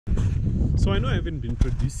So I know I haven't been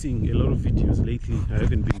producing a lot of videos lately. I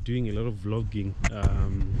haven't been doing a lot of vlogging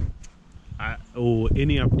or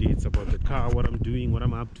any updates about the car, what I'm doing, what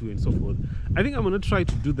I'm up to, and so forth. I think I'm gonna try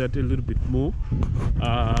to do that a little bit more.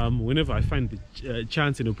 Whenever I find the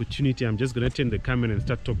chance and opportunity, I'm just gonna turn the camera and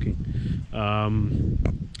start talking.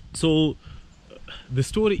 So the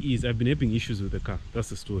story is, I've been having issues with the car. That's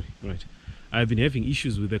the story, right? I've been having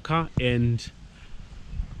issues with the car, and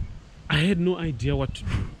I had no idea what to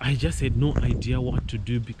do. I just had no idea what to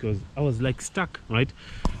do because I was like stuck, right?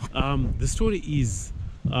 The story is,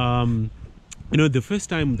 you know, the first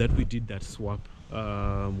time that we did that swap,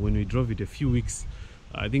 when we drove it a few weeks,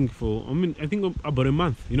 I think about a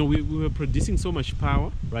month, you know, we were producing so much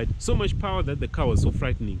power, right? So much power that the car was so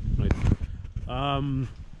frightening, right?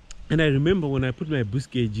 And I remember when I put my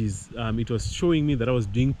boost gauges, it was showing me that I was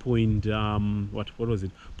doing what was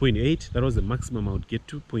it? 0.8. That was the maximum I would get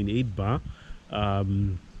to, 0.8 bar.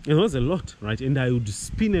 And it was a lot, right? And I would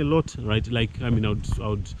spin a lot, right? Like, I mean, I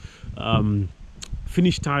would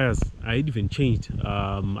finish tires. I even changed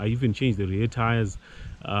the rear tires.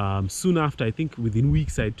 Soon after, I think within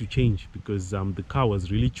weeks, I had to change because the car was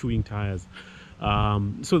really chewing tires.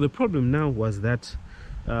 So the problem now was that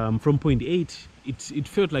from 0.8, it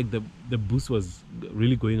felt like the boost was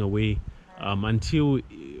really going away until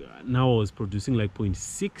now I was producing like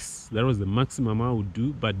 0.6. That was the maximum I would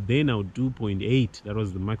do, but then I would do 0.8. That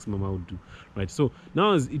was the maximum I would do, right? So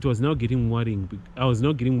now it was now getting worrying. I was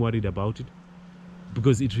not getting worried about it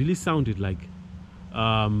because it really sounded like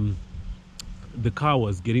the car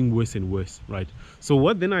was getting worse and worse, right? So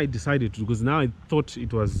what then I decided to, because now I thought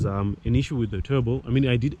it was an issue with the turbo. I mean,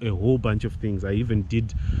 I did a whole bunch of things. I even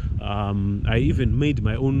made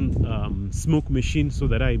my own smoke machine so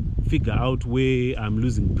that I figure out where I'm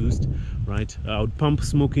losing boost, right? I would pump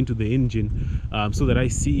smoke into the engine so that I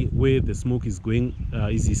see where the smoke is going,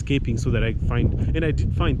 is escaping, so that I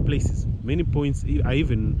did find places, many points. I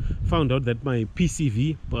even found out that my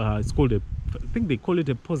PCV, it's called I think they call it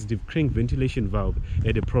a positive crank ventilation valve,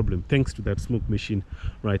 had a problem thanks to that smoke machine,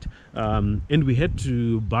 right? And we had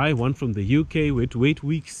to buy one from the UK. We had to wait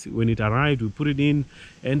weeks. When it arrived, we put it in,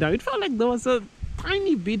 and it felt like there was a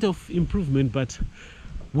tiny bit of improvement, but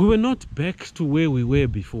we were not back to where we were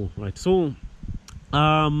before, right? So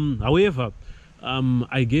however,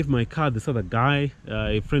 I gave my car this other guy,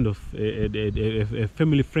 a family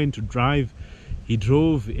friend, to drive. He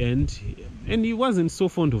drove, and he wasn't so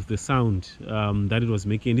fond of the sound that it was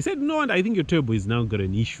making. And he said, "No, I think your turbo is now got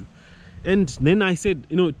an issue." And then I said,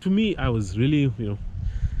 you know, to me, I was really, you know,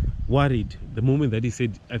 worried the moment that he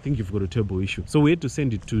said, "I think you've got a turbo issue." So we had to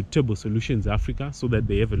send it to Turbo Solutions Africa so that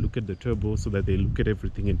they have a look at the turbo, so that they look at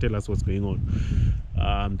everything and tell us what's going on.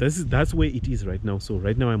 That's where it is right now. So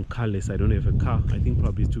right now I'm carless. I don't have a car. I think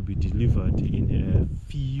probably it will be delivered in a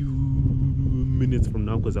few minutes from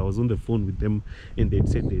now, because I was on the phone with them and they'd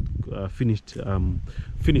said they'd finished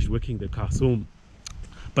working the car. So,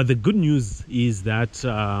 but the good news is that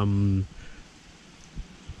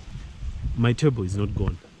my turbo is not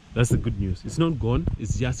gone. That's the good news. It's not gone.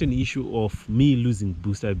 It's just an issue of me losing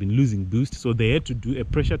boost. I've been losing boost, so they had to do a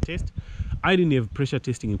pressure test. I didn't have pressure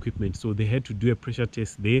testing equipment, so they had to do a pressure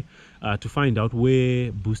test there to find out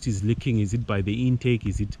where boost is leaking. Is it by the intake?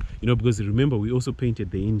 Is it, you know, because remember we also painted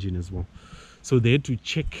the engine as well. So they had to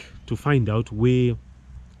check to find out where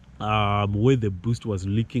the boost was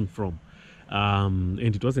leaking from. And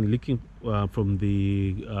it wasn't leaking from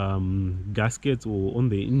the gaskets or on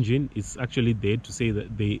the engine. It's actually there to say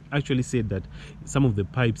that they actually said that some of the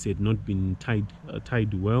pipes had not been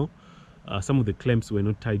tied well. Some of the clamps were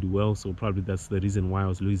not tied well, so probably that's the reason why I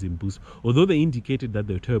was losing boost. Although they indicated that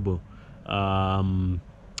the turbo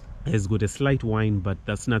has got a slight whine, but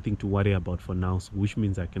that's nothing to worry about for now, so which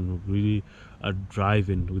means I can really drive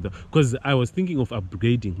and with because I was thinking of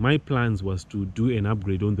upgrading. My plans was to do an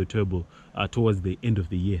upgrade on the turbo towards the end of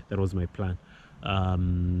the year. That was my plan,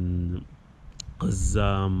 because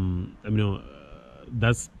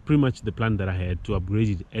that's pretty much the plan that I had, to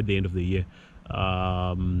upgrade it at the end of the year.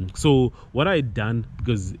 So what I had done,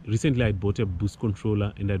 because recently I bought a boost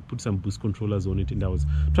controller and I'd put some boost controllers on it, and I was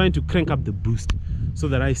trying to crank up the boost so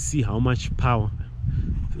that I see how much power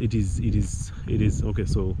it is. Okay,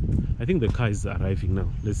 so I think the car is arriving now.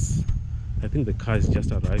 I think the car has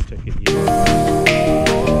just arrived. I can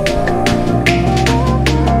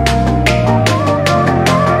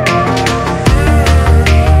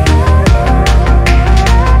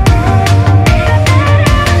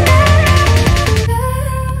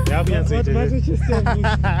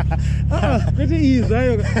he's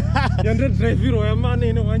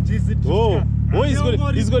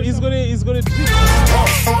gonna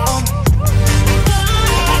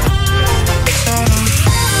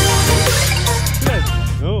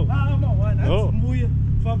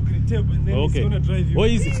Okay. gonna drive you. Oh,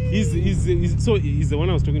 so he's the one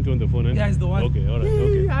I was talking to on the phone, eh? Yeah, he's the one. Okay, all right,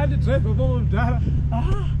 okay. I had to drive a bomb of Dara.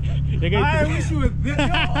 I wish you were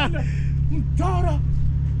there. Dara.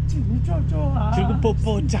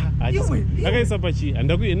 Chirikupopota. Akaisa pachi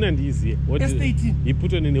andakuenda ndiziye. S18. He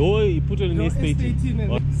put on an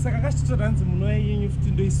S18. Saka kachitotora hanzi munwa yenyu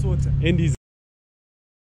futi ndoisota. And he's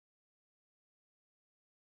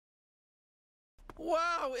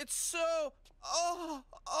Wow, it's so...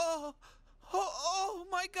 Oh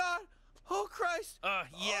my God. Oh, Christ.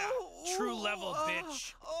 Yeah. True level,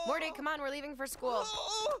 bitch. Morty, come on, we're leaving for school.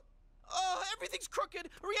 Everything's crooked.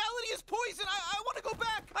 Reality is poison. I want to go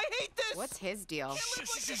back. I hate this. What's his deal?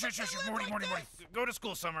 Shush. Morty. Go to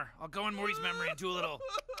school, Summer. I'll go in Morty's memory and do a little...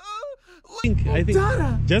 I think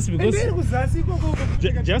just because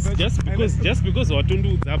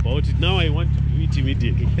watonduudza about it, now I want to do it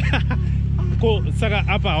immediately. Saka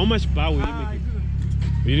apa, how much bar will you make it?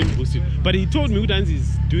 We didn't boost it. But he told me Udans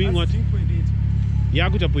is doing what? Yeah,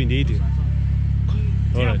 good 0.8.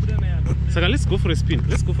 Alright. Saka, let's go for a spin.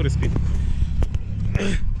 Yes.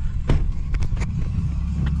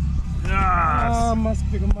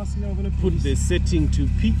 Put the setting to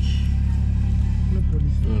peak.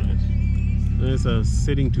 Alright. Yes, I was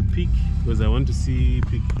setting to peak because I want to see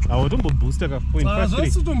peak. I want to boost like a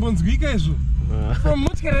 0.53. From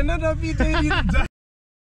what can another video?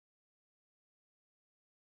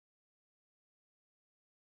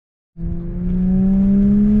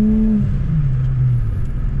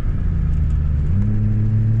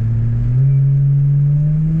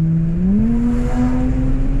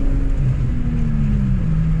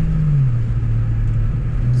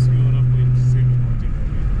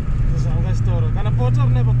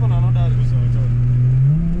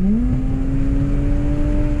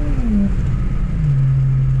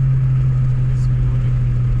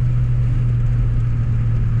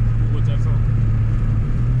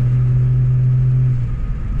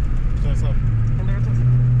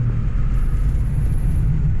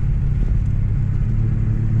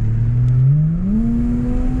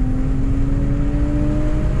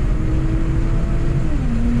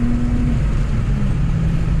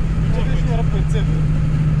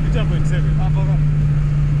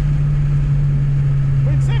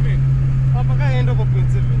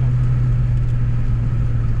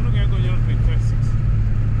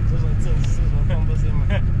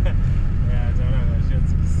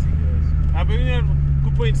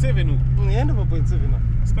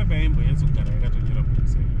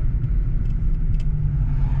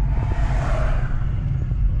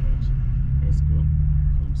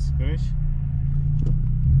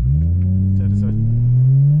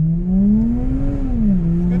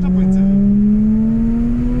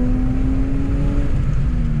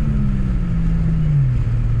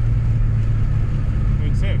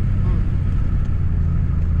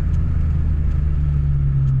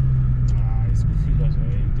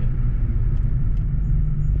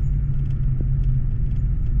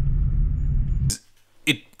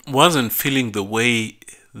 Wasn't feeling the way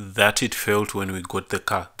that it felt when we got the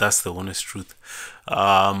car. That's the honest truth.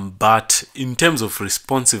 But in terms of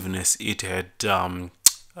responsiveness, it had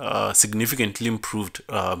significantly improved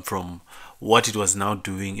from what it was now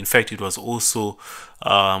doing. In fact, it was also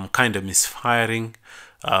kind of misfiring,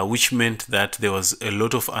 which meant that there was a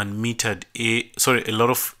lot of unmetered air, a lot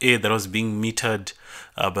of air that was being metered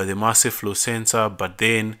by the massive flow sensor, but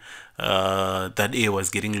then that air was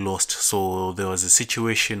getting lost. So there was a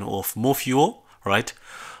situation of more fuel, right?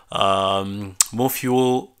 More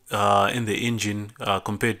fuel in the engine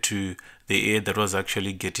compared to the air that was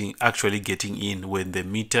actually getting in when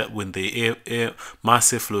the air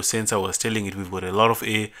massive flow sensor was telling it we've got a lot of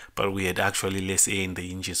air, but we had actually less air in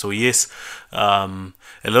the engine. So yes, a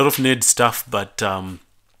lot of nerd stuff, but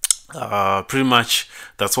pretty much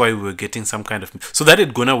that's why we were getting some kind of, so that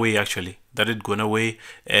had gone away. Actually that had gone away,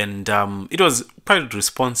 and it was quite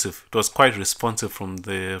responsive. It was quite responsive from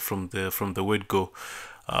the word go,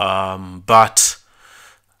 but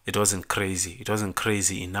it wasn't crazy. It wasn't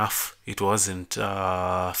crazy enough. It wasn't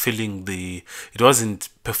it wasn't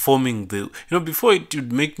performing before it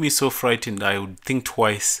would make me so frightened. I would think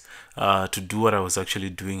twice to do what I was actually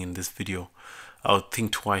doing in this video. I would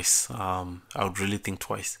think twice. I would really think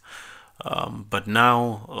twice. But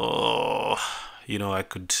now, I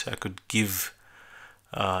could give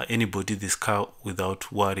anybody this car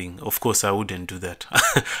without worrying. Of course, I wouldn't do that.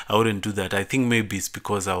 I wouldn't do that. I think maybe it's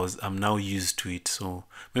because I'm now used to it. So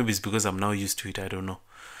maybe it's because I'm now used to it. I don't know.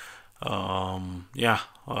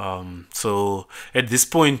 So at this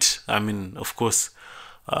point, I mean, of course,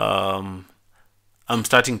 I'm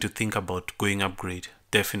starting to think about going upgrade.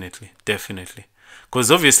 Definitely.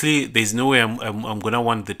 because obviously there's no way I'm gonna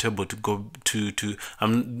want the turbo to go to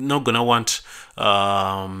I'm not gonna want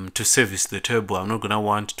to service the turbo. I'm not gonna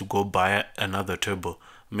want to go buy another turbo.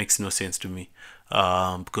 Makes no sense to me,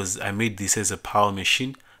 because I made this as a power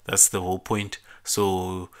machine. That's the whole point.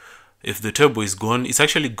 So if the turbo is gone, it's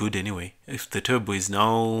actually good anyway. If the turbo is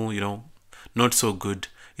now, you know, not so good,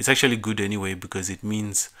 it's actually good anyway, because it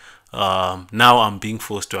means now I'm being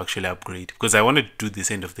forced to actually upgrade, because I wanted to do this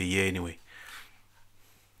end of the year anyway.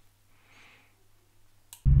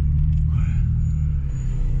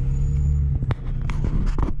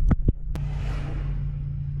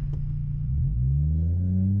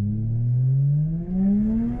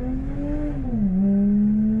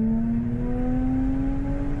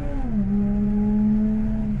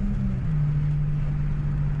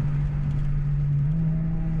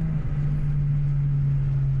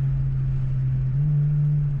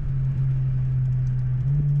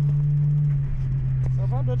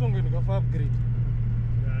 Upgrade.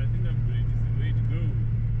 Yeah, I think upgrade is the way to go.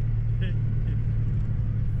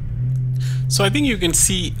 So I think you can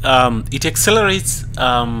see it accelerates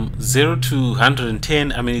 0 to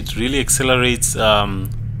 110. I mean, it really accelerates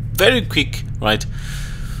very quick, right?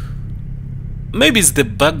 Maybe it's the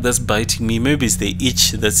bug that's biting me, maybe it's the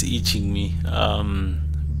itch that's itching me,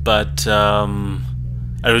 but I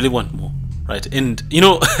really want more, right? And you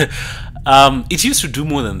know, it used to do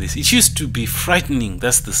more than this. It used to be frightening.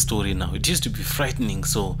 That's the story now. It used to be frightening,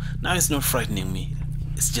 so now it's not frightening me.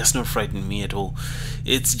 It's just not frightening me at all.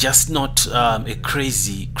 It's just not a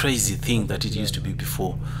crazy thing that it used to be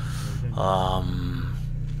before. And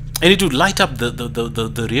it would light up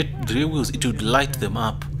the rear wheels. It would light them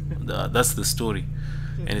up. That's the story,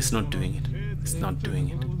 and it's not doing it. It's not doing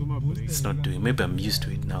it. It's not doing it. Maybe I'm used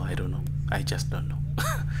to it now. I don't know. I just don't know.